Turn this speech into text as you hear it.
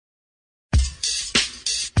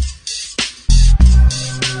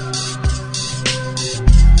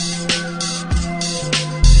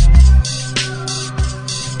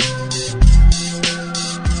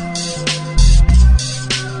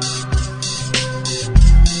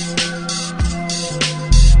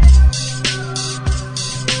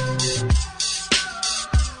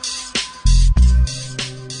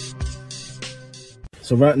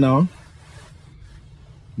So right now,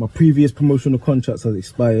 my previous promotional contracts has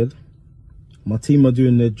expired. My team are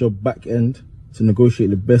doing their job back end to negotiate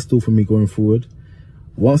the best deal for me going forward.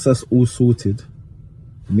 Once that's all sorted,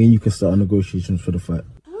 me and you can start our negotiations for the fight.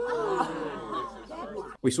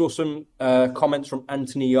 We saw some comments from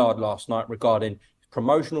Anthony Yarde last night regarding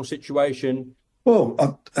promotional situation.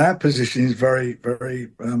 Well, our position is very, very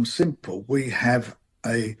simple. We have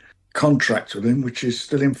a contract with him which is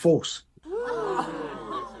still in force.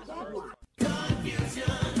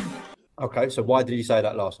 Okay, so why did he say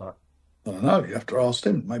that last night? I don't know, you have to ask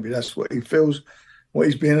him. Maybe that's what he feels, what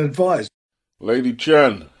he's being advised. Lady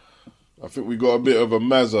Chan, I think we got a bit of a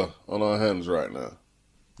mazza on our hands right now.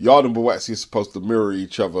 Yarde and BARRATT are supposed to mirror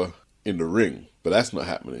each other in the ring, but that's not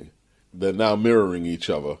happening. They're now mirroring each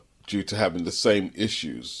other due to having the same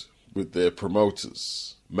issues with their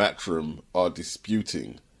promoters. Matchroom are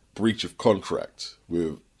disputing breach of contract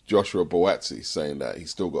with Joshua BARRATT saying that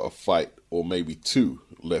he's still got a fight or maybe two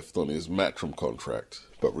left on his Matchroom contract.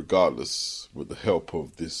 But regardless, with the help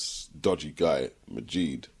of this dodgy guy,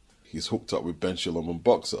 Majid, he's hooked up with Ben Shalom and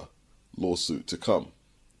Boxer. Lawsuit to come.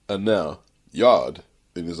 And now, Yarde,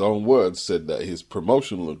 in his own words, said that his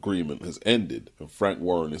promotional agreement has ended, and Frank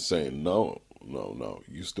Warren is saying, no,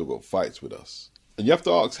 you still got fights with us. And you have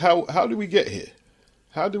to ask, how do we get here?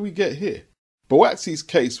 How do we get here? BARRATT's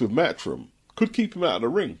case with Matchroom could keep him out of the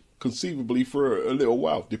ring, conceivably for a little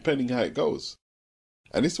while, depending how it goes.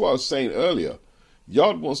 And this is what I was saying earlier.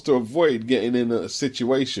 Yarde wants to avoid getting in a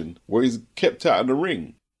situation where he's kept out of the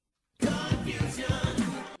ring.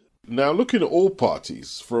 Now, looking at all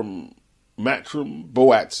parties, from Matchroom,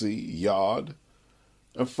 BARRATT, Yarde,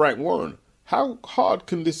 and Frank Warren, how hard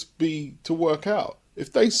can this be to work out?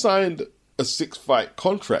 If they signed a 6-fight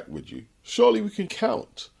contract with you, surely we can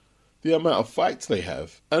count the amount of fights they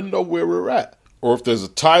have and know where we're at. Or if there's a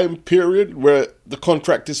time period where the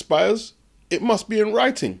contract expires, it must be in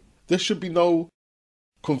writing. There should be no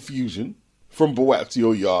confusion from BARRATT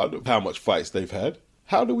or Yarde of how much fights they've had.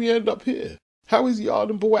 How do we end up here? How is Yarde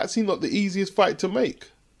and BARRATT not the easiest fight to make?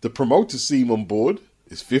 The promoters seem on board.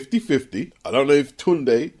 It's 50-50. I don't know if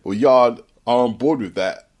Tunde or Yarde are on board with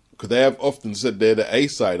that, because they have often said they're the A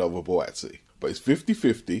side over BARRATT. But it's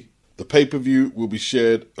 50-50. The pay-per-view will be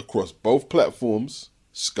shared across both platforms,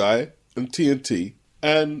 Sky and TNT.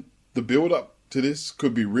 And the build-up to this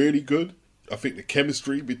could be really good. I think the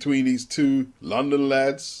chemistry between these two London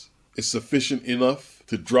lads is sufficient enough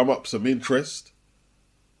to drum up some interest.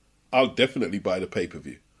 I'll definitely buy the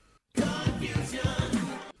pay-per-view.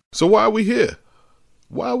 So why are we here?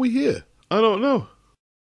 Why are we here? I don't know.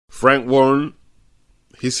 Frank Warren,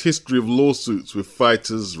 his history of lawsuits with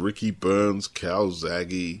fighters Ricky Burns,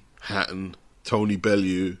 Calzaghe, Hatton, Tony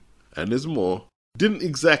Bellew, and there's more, didn't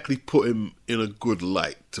exactly put him in a good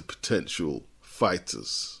light to potential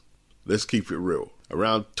fighters. Let's keep it real.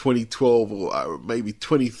 Around 2012 or maybe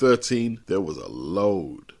 2013, there was a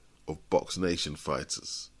load of Box Nation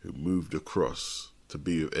fighters who moved across to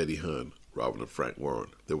be with Eddie Hearn rather than Frank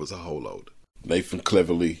Warren. There was a whole load. Nathan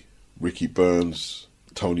Cleverly, Ricky Burns,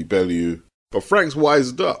 Tony Bellew. But Frank's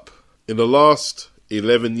wised up. In the last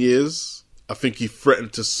 11 years, I think he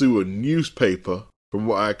threatened to sue a newspaper, from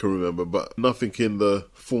what I can remember, but nothing in the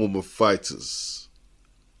form of fighters.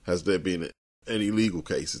 Has there been any legal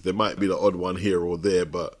cases? There might be the odd one here or there,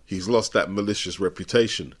 but he's lost that malicious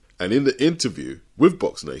reputation. And in the interview with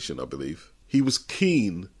Box Nation, I believe, he was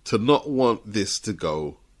keen to not want this to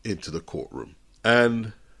go into the courtroom.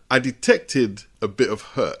 And I detected a bit of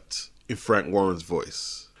hurt in Frank Warren's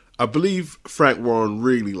voice. I believe Frank Warren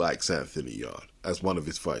really likes Anthony Yarde as one of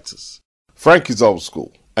his fighters. Frank is old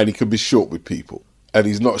school, and he can be short with people, and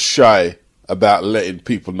he's not shy about letting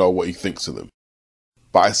people know what he thinks of them.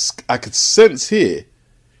 But I could sense here,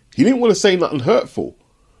 he didn't want to say nothing hurtful.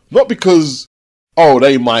 Not because,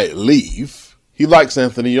 they might leave. He likes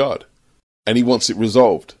Anthony Yarde, and he wants it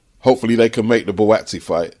resolved. Hopefully they can make the BARRATT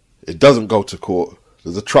fight. It doesn't go to court.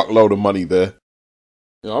 There's a truckload of money there.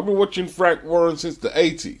 I've been watching Frank Warren since the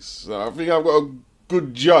 80s. So I think I've got a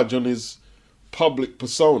good judge on his public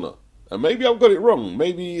persona. And maybe I've got it wrong.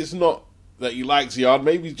 Maybe it's not that he likes Yarde.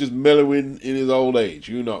 Maybe he's just mellowing in his old age.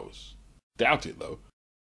 Who knows? Doubt it, though.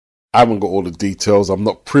 I haven't got all the details. I'm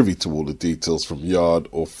not privy to all the details from Yarde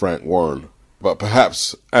or Frank Warren. But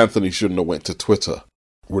perhaps Anthony shouldn't have went to Twitter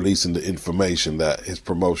releasing the information that his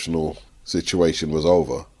promotional situation was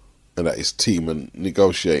over and that his team are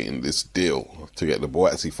negotiating this deal to get the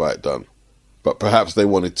BARRATT fight done. But perhaps they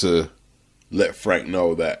wanted to let Frank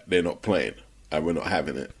know that they're not playing and we're not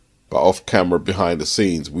having it. But off camera, behind the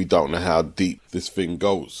scenes, we don't know how deep this thing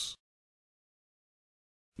goes.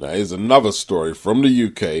 Now here's another story from the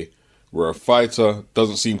UK where a fighter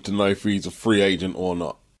doesn't seem to know if he's a free agent or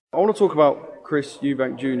not. I want to talk about Chris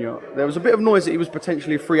EUBANK Jr. There was a bit of noise that he was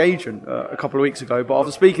potentially a free agent a couple of weeks ago, but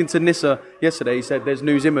after speaking to Nissa yesterday, he said there's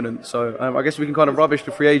news imminent. So I guess we can kind of rubbish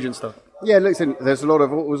the free agent stuff. Yeah, listen, there's a lot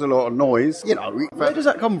of noise. You know, where does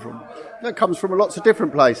that come from? That comes from lots of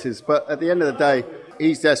different places, but at the end of the day,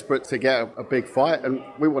 he's desperate to get a big fight, and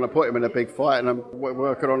we want to put him in a big fight, and we're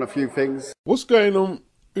working on a few things. What's going on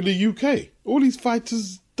in the UK? All these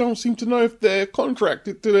fighters don't seem to know if they're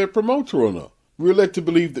contracted to their promoter or not. We were led to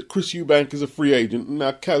believe that Chris EUBANK is a free agent, and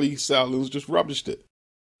now KALLE Sauerland's just rubbished it.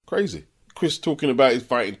 Crazy. Chris talking about his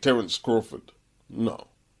fighting Terence Crawford. No,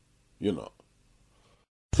 you're not.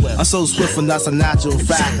 I'm so swift and that's a natural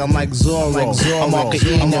fact. I'm like Zorro. I'm walking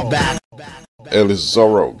in your back. ELLIS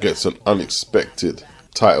Zorro gets an unexpected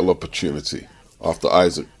title opportunity after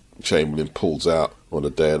Isaac Chamberlain pulls out on the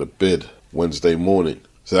day of the bid Wednesday morning.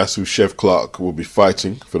 So that's who CHEV Clarke will be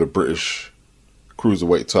fighting for the British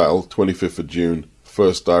Cruiserweight title, 25th of June,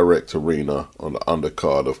 first direct arena on the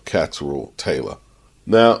undercard of Catterall Taylor.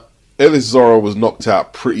 Now, ELLIS Zorro was knocked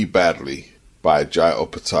out pretty badly by Jai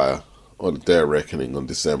Opetaia on their reckoning on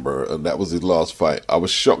December, and that was his last fight. I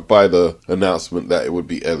was shocked by the announcement that it would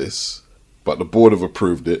be ELLIS, but the board have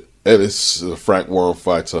approved it. ELLIS is a Frank Warren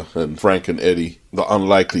fighter, and Frank and Eddie, the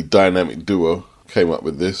unlikely dynamic duo, came up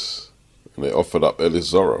with this, and they offered up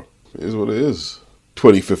ELLIS Zorro. It is what it is.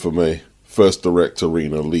 25th of May. First direct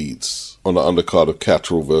arena Leeds on the undercard of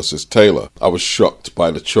Catterall versus Taylor. I was shocked by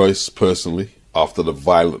the choice personally after the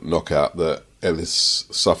violent knockout that ELLIS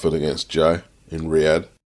suffered against Jai in Riyadh.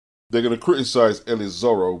 They're going to criticise ELLIS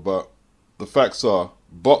Zorro, but the facts are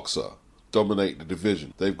Boxer dominate the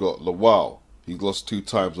division. They've got Lawal, he's lost 2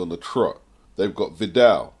 times on the trot. They've got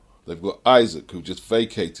Vidal. They've got Isaac, who just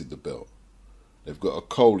vacated the belt. They've got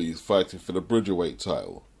Okoli, who's fighting for the Bridgerweight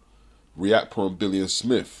title. Riakpo and Billy and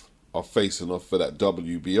Smith are facing off for that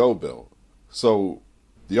WBO belt. So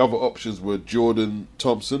the other options were Jordan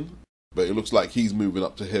Thompson, but it looks like he's moving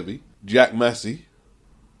up to heavy. Jack Massey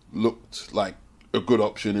looked like a good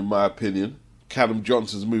option in my opinion. Callum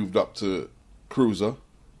Johnson's moved up to cruiser,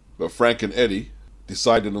 but Frank and Eddie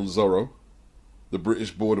decided on Zorro. The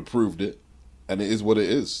British board approved it, and it is what it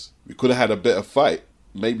is. We could have had a better fight.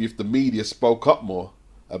 Maybe if the media spoke up more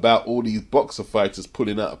about all these boxer fighters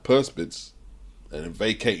pulling out of purse bids and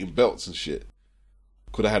vacating belts and shit,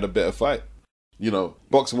 could have had a better fight. You know,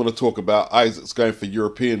 boxing want to talk about Isaac's going for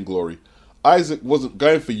European glory. Isaac wasn't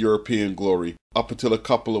going for European glory up until a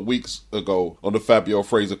couple of weeks ago on the Fabio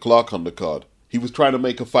Fraser-Clarke undercard. He was trying to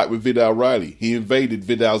make a fight with Vidal Riley. He invaded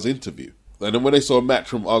Vidal's interview. And then when they saw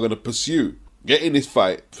Matchroom are going to pursue getting this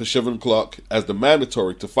fight for CHEV Clarke as the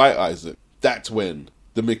mandatory to fight Isaac, that's when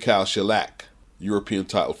the Mikhail Shelak European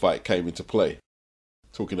title fight came into play.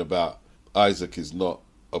 Talking about Isaac is not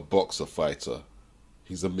a boxer fighter.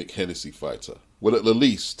 He's a Mick Hennessy fighter. Well, at the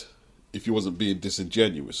least, if you wasn't being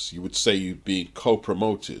disingenuous, you would say you're being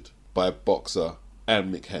co-promoted by a boxer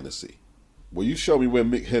and Mick Hennessy. Well, you show me where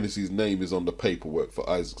Mick Hennessy's name is on the paperwork for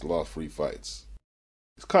Isaac's last 3 fights.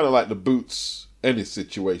 It's kind of like the Boots Ennis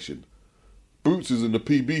situation. Boots is in the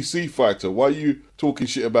PBC fighter. Why are you talking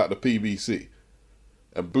shit about the PBC?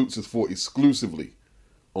 And Boots has fought exclusively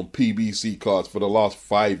on PBC cards for the last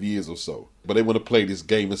 5 years or so. But they want to play this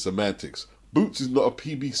game of semantics. Boots is not a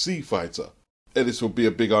PBC fighter. Ellis will be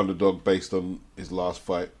a big underdog based on his last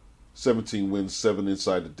fight. 17 wins, 7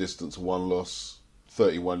 inside the distance, 1 loss,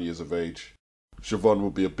 31 years of age. Siobhan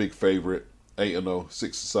will be a big favourite, 8-0,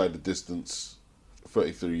 6 inside the distance,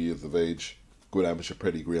 33 years of age. Good amateur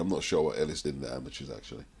pedigree. I'm not sure what Ellis did in the amateurs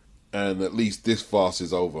actually. And at least this farce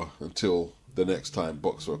is over until the next time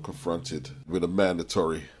boxers are confronted with a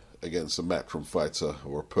mandatory against a matchroom fighter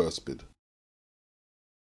or a purse bid.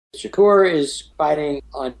 Shakur is fighting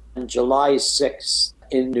on July 6th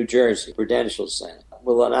in New Jersey, Prudential Center.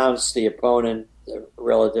 We'll announce the opponent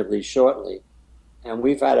relatively shortly. And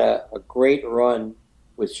we've had a great run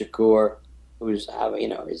with Shakur, who's,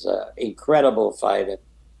 he's an incredible fighter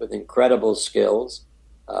with incredible skills.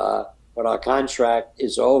 But our contract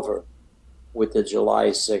is over with the July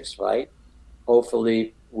 6th fight.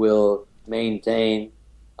 Hopefully we'll maintain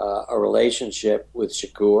a relationship with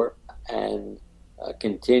Shakur and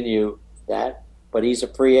continue that. But he's a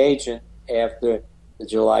free agent after the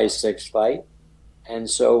July 6th fight. And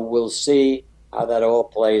so we'll see how that all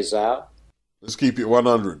plays out. Let's keep it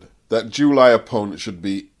 100. That July opponent should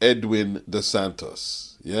be Edwin Dos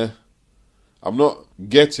Santos, yeah? I'm not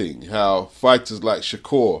getting how fighters like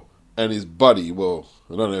Shakur and his buddy, well,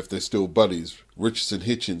 I don't know if they're still buddies, Richardson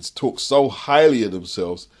Hitchens, talk so highly of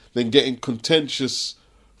themselves, then getting contentious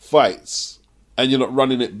fights and you're not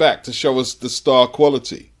running it back to show us the star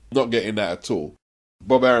quality. Not getting that at all.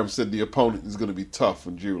 Bob Arum said the opponent is going to be tough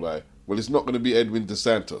in July. Well, it's not going to be Edwin Dos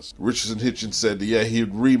Santos. Richardson Hitchens said, yeah,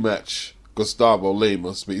 he'd rematch Gustavo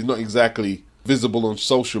Lemos, but he's not exactly visible on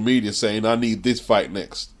social media saying, I need this fight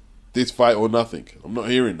next. This fight or nothing. I'm not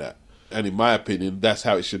hearing that. And in my opinion, that's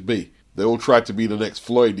how it should be. They all tried to be the next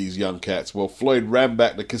Floyd, these young cats. Well, Floyd ran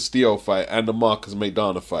back the Castillo fight and the Marcus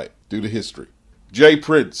Maidana fight. Do the history. Jay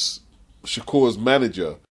Prince, Shakur's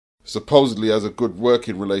manager, supposedly has a good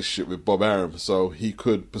working relationship with Bob Arum, so he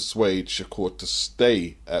could persuade Shakur to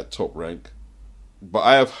stay at Top Rank. But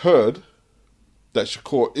I have heard that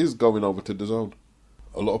Shakur is going over to DAZN.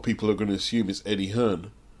 A lot of people are going to assume it's Eddie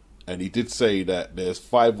Hearn, and he did say that there's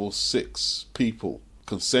 5 or 6 people,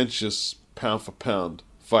 consensus pound for pound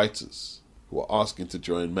fighters, who are asking to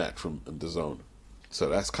join Matchroom and DAZN. So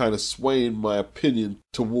that's kind of swaying my opinion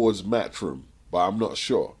towards Matchroom, but I'm not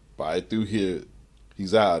sure. But I do hear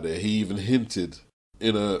he's out there. He even hinted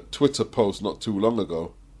in a Twitter post not too long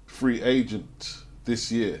ago, free agent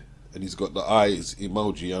this year, and he's got the eyes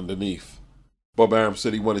emoji underneath. Bob Arum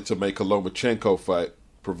said he wanted to make a Lomachenko fight,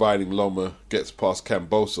 providing Loma gets past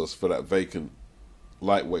Kambosos for that vacant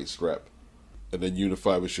lightweight strap, and then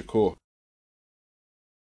unify with Shakur.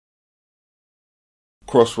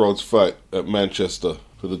 Crossroads fight at Manchester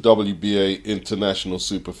for the WBA International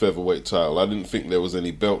Super Featherweight title. I didn't think there was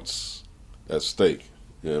any belts at stake,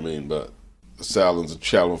 you know what I mean, but the Sauerlands and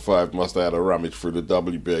Challenge 5 must have had a rummage through the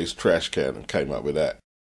WBA's trash can and came up with that.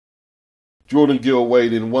 Jordan Gill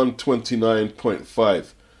weighed in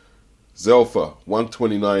 129.5. ZELFA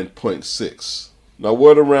 129.6. Now,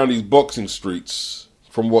 word around these boxing streets,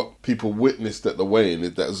 from what people witnessed at the weigh-in,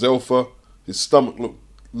 is that ZELFA, his stomach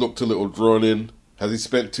looked a little drawn in. Has he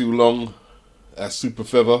spent too long at Super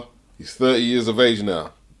Feather? He's 30 years of age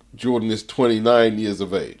now. Jordan is 29 years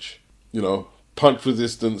of age. You know, punch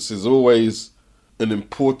resistance is always an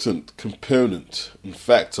important component and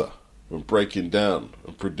factor when breaking down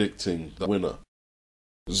and predicting the winner.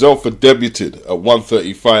 ZELFA debuted at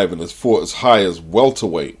 135 and has fought as high as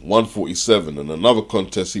welterweight, 147, and another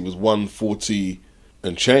contest he was 140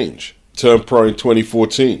 and change. Turned pro in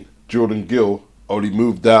 2014. Jordan Gill only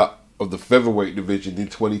moved out of the featherweight division in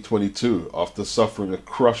 2022 after suffering a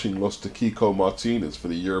crushing loss to Kiko Martinez for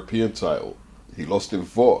the European title. He lost in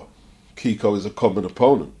 4. Kiko is a common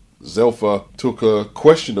opponent. ZELFA took a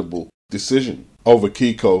questionable decision over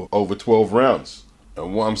Kiko over 12 rounds.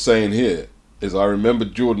 And what I'm saying here is I remember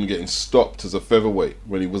Jordan getting stopped as a featherweight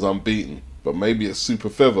when he was unbeaten. But maybe at Super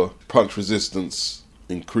Feather, punch resistance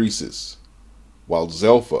increases, while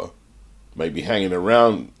ZELFA, maybe hanging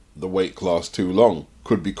around the weight class too long,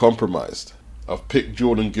 could be compromised. I've picked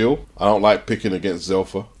Jordan Gill. I don't like picking against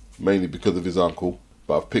ZELFA, mainly because of his uncle,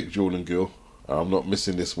 but I've picked Jordan Gill. I'm not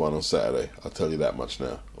missing this one on Saturday, I'll tell you that much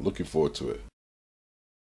now. I'm looking forward to it.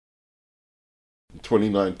 In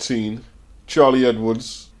 2019, Charlie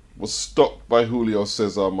Edwards was stopped by Julio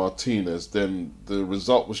Cesar Martinez. Then the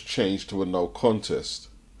result was changed to a no contest,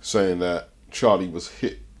 saying that Charlie was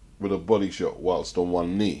hit with a body shot whilst on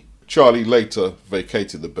one knee. Charlie later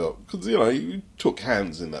vacated the belt because, you know, he took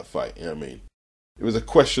hands in that fight, you know what I mean? It was a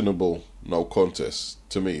questionable no contest.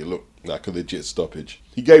 To me, it looked like a legit stoppage.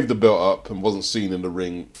 He gave the belt up and wasn't seen in the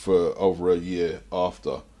ring for over a year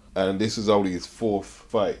after. And this is only his 4th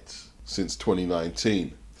fight since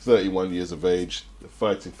 2019. 31 years of age,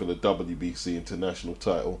 fighting for the WBC international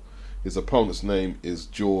title. His opponent's name is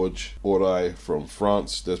George Oray from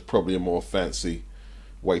France. There's probably a more fancy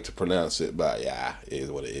way to pronounce it, but yeah, it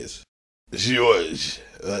is what it is. George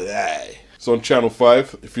Oray. It's on Channel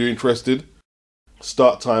 5 if you're interested.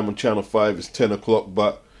 Start time on Channel 5 is 10 o'clock,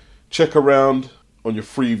 but check around on your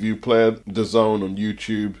Freeview player, DAZN on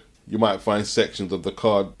YouTube. You might find sections of the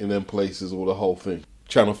card in them places or the whole thing.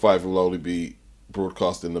 Channel 5 will only be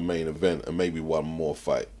broadcasting the main event and maybe one more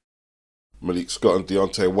fight. Malik Scott and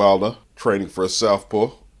Deontay Wilder training for a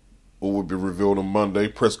southpaw. All will be revealed on Monday.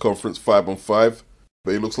 Press conference 5 on 5.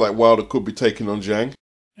 But it looks like Wilder could be taking on Zhang.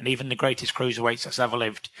 And even the greatest cruiserweights that's ever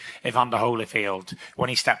lived, Evander Holyfield, when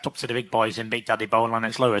he stepped up to the big boys in Big Daddy Bowl and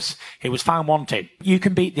it's Lewis, he was found wanted. You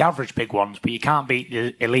can beat the average big ones, but you can't beat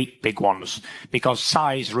the elite big ones because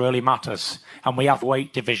size really matters. And we have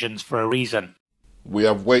weight divisions for a reason. We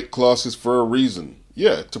have weight classes for a reason.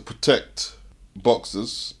 Yeah, to protect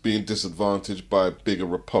boxers being disadvantaged by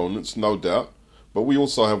bigger opponents, no doubt. But we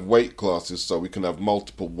also have weight classes so we can have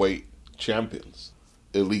multiple weight champions.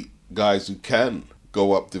 Elite guys who can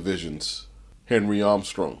go up divisions. Henry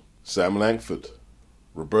Armstrong, Sam Langford,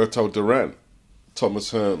 Roberto Duran,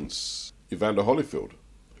 Thomas Hearns, Evander Holyfield,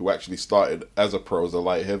 who actually started as a pro as a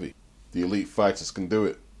light heavy. The elite fighters can do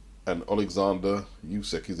it. And Alexander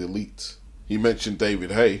Usyk is elite. he mentioned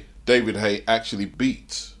David Haye. David Haye actually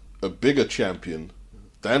beat a bigger champion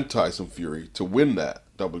than Tyson Fury to win that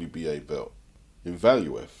WBA belt in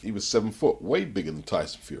Valuev. He was 7 foot, way bigger than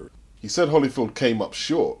Tyson Fury. He said Holyfield came up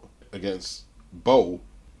short against Bowe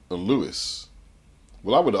and Lewis.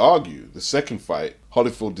 Well, I would argue the second fight,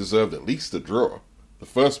 Holyfield deserved at least a draw. The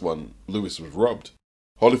first one, Lewis was robbed.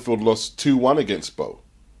 Holyfield lost 2-1 against Bowe.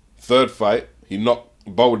 Third fight, he knocked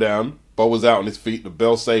Bowe down. Bowe was out on his feet, the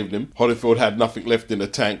bell saved him. Holyfield had nothing left in the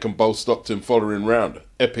tank and Bowe stopped him following round.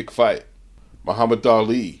 Epic fight. Muhammad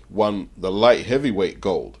Ali won the light heavyweight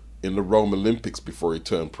gold in the Rome Olympics before he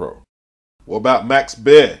turned pro. What about Max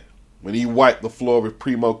Baer when he wiped the floor with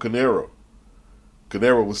Primo Carnero?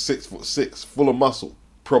 Carnero was 6'6", full of muscle.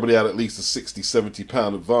 Probably had at least a 60-70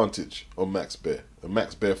 pound advantage on Max Baer. And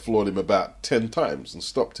Max Baer floored him about 10 times and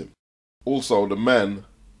stopped him. Also, the man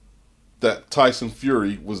that Tyson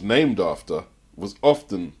Fury was named after was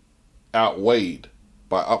often outweighed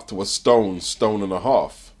by up to a stone and a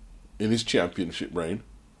half in his championship reign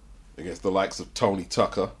against the likes of Tony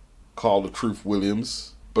Tucker, Carl the Truth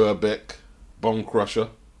Williams, Burbeck, Bone Crusher,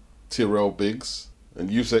 Tyrell Biggs.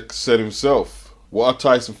 And Usyk said himself, what are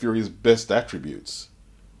Tyson Fury's best attributes?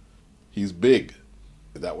 He's big.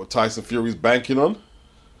 Is that what Tyson Fury's banking on?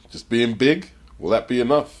 Just being big? Will that be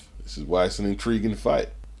enough? This is why it's an intriguing fight.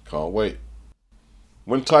 Can't wait.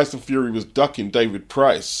 When Tyson Fury was ducking David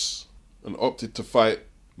Price and opted to fight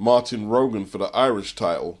Martin Rogan for the Irish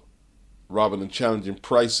title rather than challenging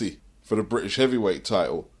Pricey for the British heavyweight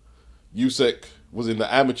title, Usyk was in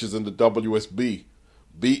the amateurs in the WSB,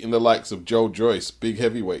 beating the likes of Joe Joyce, big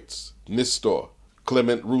heavyweights, Nistor,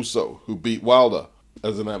 Clement Russo, who beat Wilder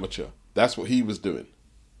as an amateur. That's what he was doing.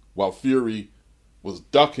 While Fury was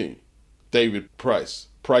ducking David Price.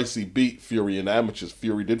 Pricey beat Fury in the amateurs.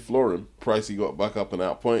 Fury did floor him. Pricey got back up and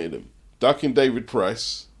outpointed him. Ducking David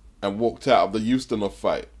Price and walked out of the Ustinov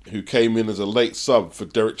fight, who came in as a late sub for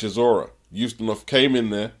Derek Chisora. Ustinov came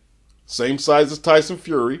in there, same size as Tyson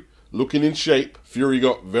Fury, looking in shape. Fury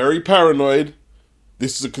got very paranoid.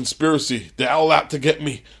 This is a conspiracy. They're all out to get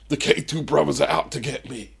me. The K2 brothers are out to get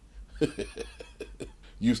me.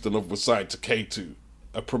 Ustinov was signed to K2,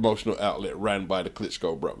 a promotional outlet ran by the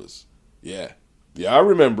Klitschko brothers. Yeah, I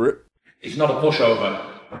remember it. It's not a pushover.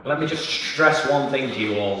 Let me just stress one thing to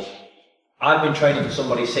you all. I've been training for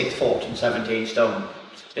somebody 6 foot and 17 stone.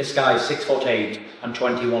 This guy's 6'8" and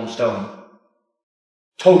 21 stone.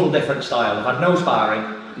 Total different style. I've had no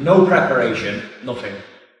sparring, no preparation, nothing.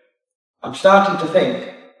 I'm starting to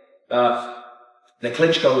think that the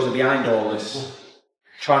Klitschkos are behind all this,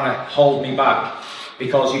 trying to hold me back.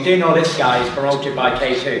 Because you do know this guy is promoted by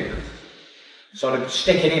K2. Sort of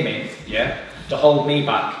sticking him in, yeah, to hold me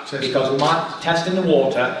back. Because my testing the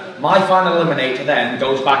water, my final eliminator then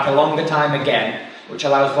goes back a longer time again, which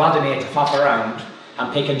allows Vladimir to faff around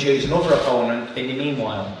and pick and choose another opponent in the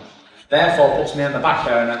meanwhile. Therefore puts me on the back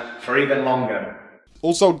burner for even longer.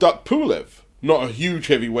 Also Duck Pulev, not a huge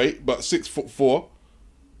heavyweight, but 6'4",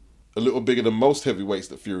 a little bigger than most heavyweights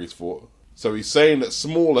that Fury's fought. So he's saying that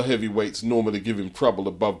smaller heavyweights normally give him trouble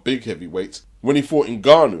above big heavyweights. When he fought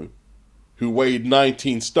Ngannou, who weighed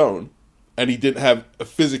 19 stone, and he didn't have a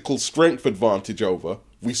physical strength advantage over,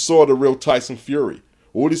 we saw the real Tyson Fury.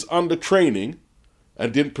 All this undertraining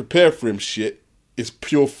and didn't prepare for him shit is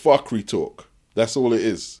pure fuckery talk. That's all it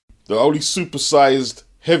is. The only supersized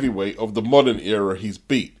heavyweight of the modern era he's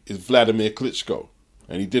beat is Vladimir Klitschko.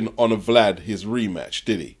 And he didn't honour Vlad his rematch,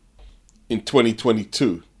 did he? In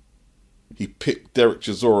 2022. He picked Derek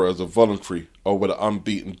Chisora as a voluntary over the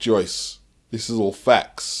unbeaten Joyce. This is all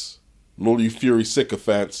facts. And all you Fury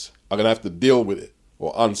sycophants are going to have to deal with it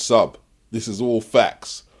or unsub. This is all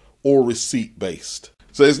facts. All receipt based.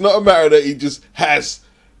 So it's not a matter that he just has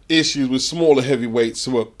issues with smaller heavyweights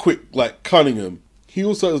who are quick like Cunningham. He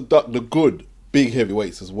also has ducked the good big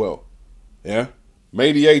heavyweights as well. Yeah?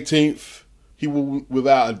 May the 18th, he will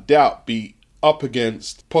without a doubt be up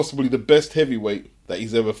against possibly the best heavyweight that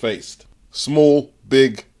he's ever faced. Small,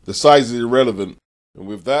 big, the size is irrelevant. And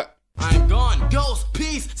with that, I'm gone. Ghost,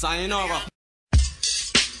 peace, sayonara.